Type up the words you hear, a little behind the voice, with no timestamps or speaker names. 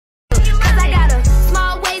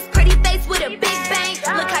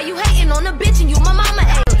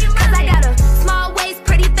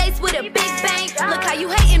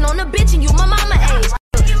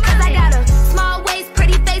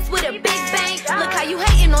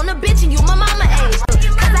on a bitch and you my mama age.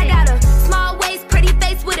 Cause I got a small waist, pretty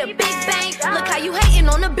face with a big bang. Look how you hating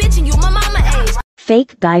on a bitch and you my mama age.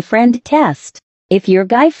 Fake guy friend test. If your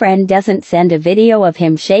guy friend doesn't send a video of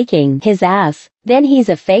him shaking his ass, then he's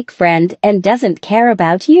a fake friend and doesn't care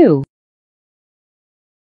about you.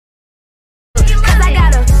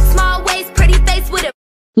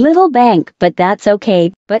 Little bank, but that's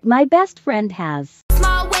okay. But my best friend has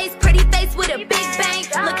small waist, pretty face with a big bang.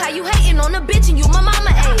 Look how you hating on a bitch and you my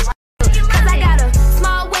mama age. Cause I got a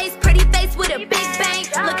small waist, pretty face with a big bang.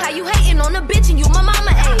 Look how you hating on a bitch and you my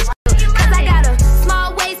mama age. Cause I got a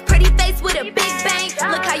small waist, pretty face with a big bang.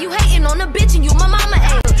 Look how you hating on a bitch and you my mama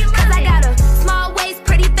age. Cause I got a small waist,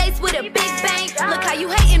 pretty face with a big bang. Look how you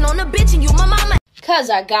hating on a bitch and you my mama. Cause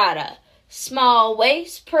I got a small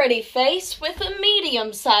waist, pretty face with a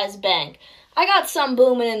medium-sized bang. I got some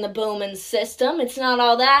booming in the booming system. It's not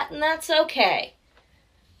all that, and that's okay.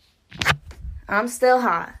 I'm still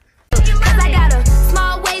hot. Cause I got a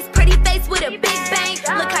small waist, pretty face with a big bang.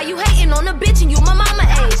 Look how you hating on a bitch and you my mama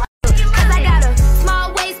age. Cause I got a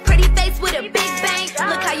small waist, pretty face with a big bang.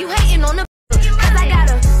 Look how you hating on a. Cause I got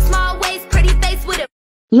a small waist, pretty face with a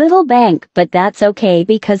little bank, but that's okay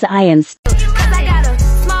because I am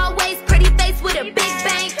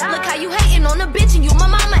look how you hating on a bitch and you my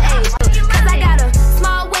mama age. Cause I got a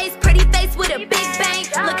small waist, pretty face with a big bang.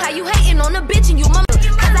 Look how you hating on a bitch and you my.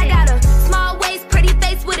 Cause I got a small waist, pretty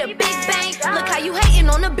face with a big bang. Look how you hating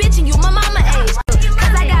on a bitch and you my mama age.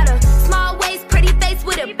 Cause I got a small waist, pretty face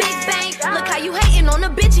with a big bang. Look how you hating on a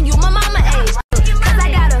bitch and you my mama age. Cause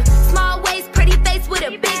I got a small waist, pretty face with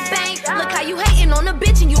a big bang. Look how you hating on a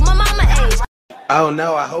bitch and you my mama age. Oh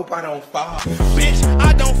no, I hope I don't fall. Bitch,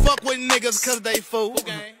 I don't fuck with niggas cause they fool.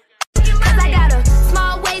 Cause I got a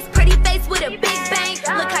small waist.